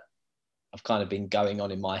things that I've kind of been going on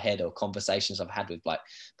in my head, or conversations I've had with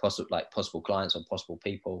possible clients or possible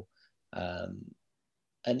people. And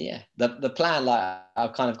the plan, like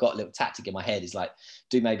I've kind of got a little tactic in my head, is like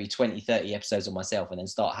do maybe 20-30 episodes on myself and then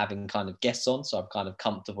start having kind of guests on. So I'm kind of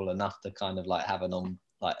comfortable enough to kind of like have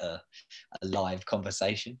a live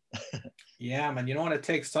conversation. Yeah, man, you know what, it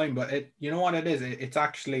takes time, but it's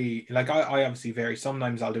actually like I obviously vary.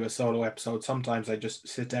 Sometimes I'll do a solo episode, sometimes I just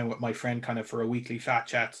sit down with my friend kind of for a weekly fat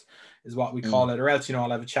chats is what we call it, or else I'll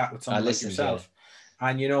have a chat with someone like yourself.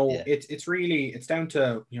 And it's down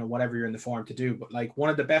to whatever you're in the form to do. But like one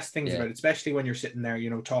of the best things about it, especially when you're sitting there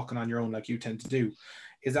talking on your own like you tend to do,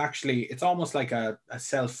 is actually it's almost like a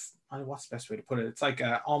self, what's the best way to put it? It's like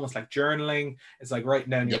almost like journaling. It's like writing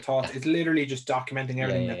down your thoughts. It's literally just documenting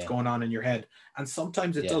everything that's going on in your head. And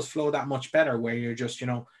sometimes it does flow that much better, where you're just,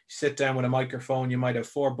 you sit down with a microphone, you might have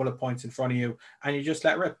 4 bullet points in front of you, and you just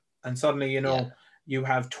let rip. And suddenly, you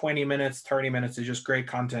have 20 minutes, 30 minutes of just great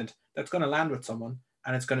content that's going to land with someone,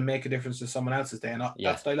 and it's going to make a difference to someone else's day. And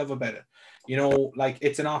that's what I love about it. Like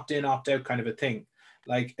it's an opt-in, opt-out kind of a thing.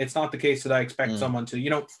 Like it's not the case that I expect someone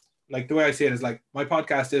to, like the way I see it is like my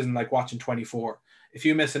podcast isn't like watching 24. If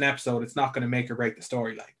you miss an episode, it's not going to make or break the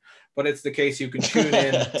storyline. But it's the case you can tune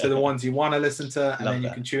in to the ones you want to listen to, and then you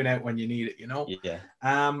can tune out when you need it,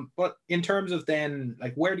 But in terms of then,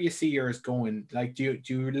 like, where do you see yours going? Like, do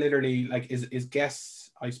you literally, like, is guests,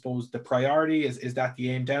 I suppose, the priority? Is that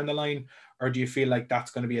the aim down the line? Or do you feel like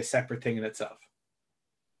that's going to be a separate thing in itself?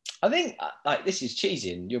 I think, like, this is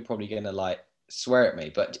cheesy and you're probably going to, like, swear at me,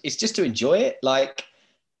 but it's just to enjoy it. Like,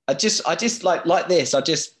 I just like this.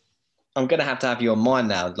 I'm going to have you on mine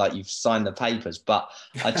now. Like you've signed the papers, but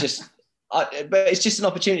but it's just an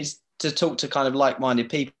opportunity to talk to kind of like-minded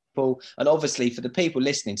people. And obviously for the people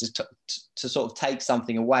listening to sort of take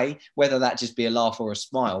something away, whether that just be a laugh or a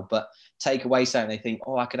smile, but take away something they think,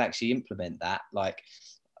 oh, I could actually implement that. Like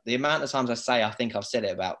the amount of times I think I've said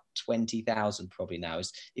it about 20,000 probably now,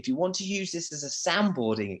 is if you want to use this as a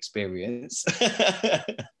soundboarding experience,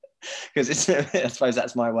 because it's I suppose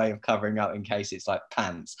that's my way of covering up in case it's like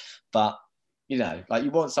pants. But you know, like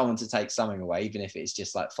you want someone to take something away, even if it's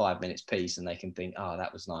just like 5 minutes piece, and they can think, oh,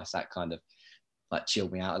 that was nice. That kind of like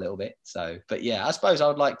chilled me out a little bit. So, but yeah, I suppose I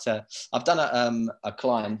would like to. I've done a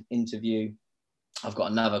client interview. I've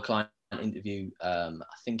got another client interview. I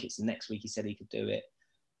think it's next week. He said he could do it.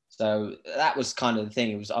 So that was kind of the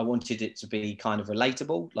thing. It was, I wanted it to be kind of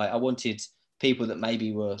relatable. Like I wanted people that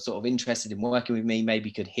maybe were sort of interested in working with me,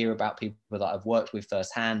 maybe could hear about people that I've worked with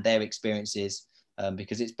firsthand, their experiences,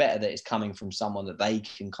 because it's better that it's coming from someone that they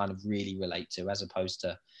can kind of really relate to, as opposed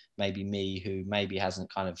to maybe me, who maybe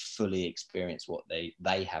hasn't kind of fully experienced what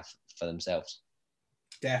they have for themselves.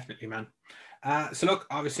 Definitely, man. So look,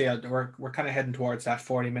 obviously we're kind of heading towards that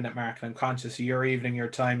 40-minute mark, and I'm conscious of your evening, your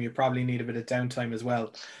time, you probably need a bit of downtime as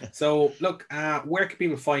well. So look, where can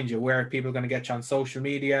people find you? Where are people going to get you on social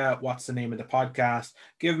media? What's the name of the podcast?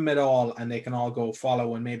 Give them it all, and they can all go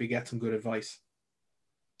follow and maybe get some good advice.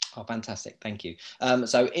 Oh, fantastic. Thank you.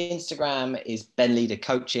 So Instagram is Ben Leader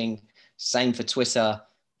Coaching. Same for Twitter.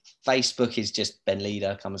 Facebook is just Ben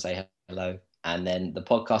Leader. Come and say hello. And then the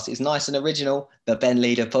podcast is nice and original, the Ben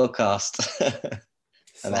Leader Podcast.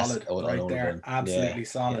 Solid, right there. Absolutely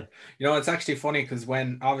solid. You know, it's actually funny because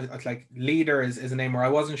when obviously like Leader is a name where I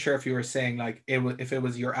wasn't sure if you were saying like if it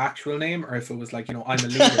was your actual name, or if it was like, you know, I'm a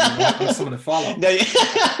leader, you know, I'm someone to follow. No,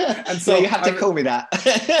 and so you have to call me that.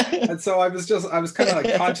 And so I was kind of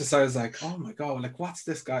like conscious. I was like, oh my God, like what's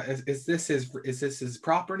this guy? Is this his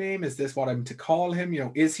proper name? Is this what I'm to call him? You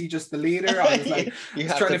know, is he just the leader? I was like, you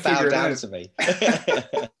have to bow down to me.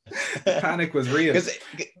 Panic was real.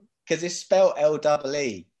 Because it's spelled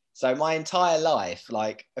L-E-E. So my entire life,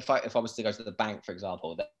 like if I was to go to the bank, for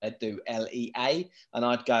example, they'd do L-E-A, and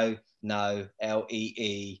I'd go, no,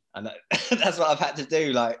 L-E-E. And that's what I've had to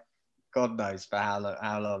do, like, God knows for how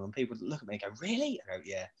long. And people look at me and go, really? I go,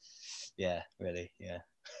 yeah, really, yeah.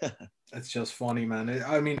 It's just funny, man.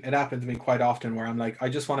 I mean, it happened to me quite often where I'm like, I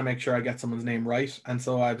just want to make sure I get someone's name right. And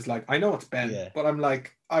so I was like, I know it's Ben, but I'm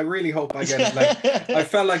like, I really hope I get it. Like, I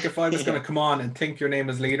felt like if I was going to come on and think your name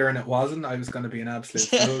was Leader and it wasn't, I was going to be an absolute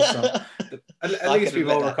fool. So at least we've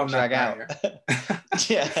overcome that barrier.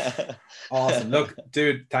 Yeah. Awesome. Look,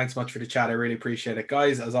 dude, thanks much for the chat. I really appreciate it.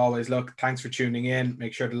 Guys, as always, look, thanks for tuning in.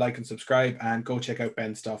 Make sure to like and subscribe and go check out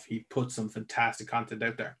Ben's stuff. He puts some fantastic content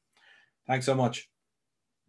out there. Thanks so much.